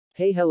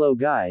Hey hello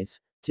guys,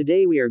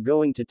 today we are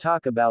going to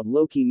talk about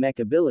Loki mech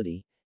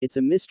ability. It's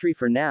a mystery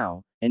for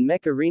now, and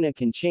Mech Arena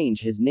can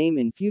change his name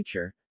in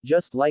future,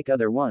 just like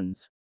other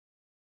ones.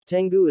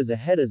 Tengu is a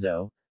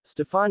Hedazo,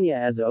 Stefania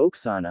as a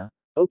Oksana.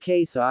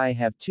 Okay, so I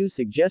have two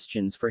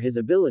suggestions for his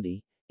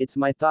ability. It's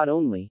my thought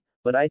only,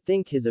 but I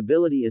think his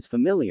ability is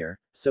familiar,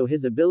 so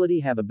his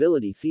ability have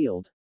ability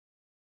field.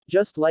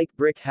 Just like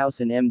Brick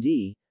House and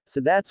MD, so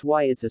that's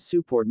why it's a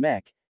support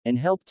mech, and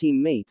help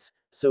teammates.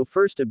 So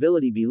first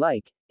ability be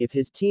like, if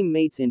his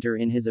teammates enter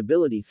in his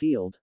ability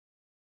field.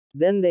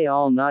 Then they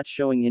all not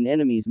showing in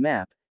enemy's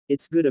map,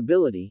 it's good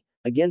ability,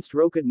 against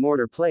rocket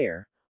mortar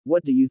player.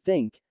 What do you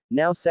think?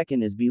 Now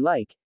second is be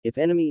like, if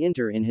enemy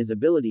enter in his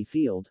ability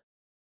field.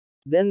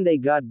 Then they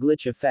got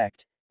glitch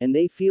effect, and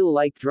they feel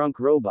like drunk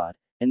robot,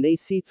 and they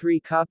see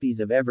 3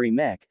 copies of every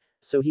mech,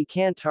 so he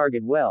can't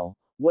target well.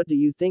 What do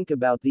you think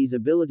about these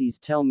abilities?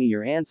 Tell me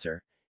your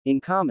answer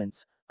in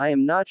comments. I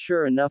am not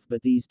sure enough,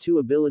 but these two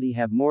ability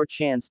have more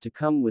chance to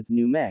come with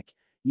new mech.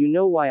 You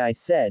know why I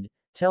said,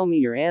 tell me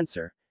your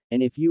answer,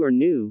 and if you are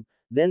new,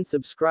 then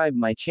subscribe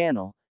my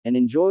channel, and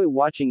enjoy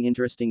watching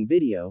interesting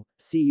video.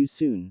 See you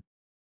soon.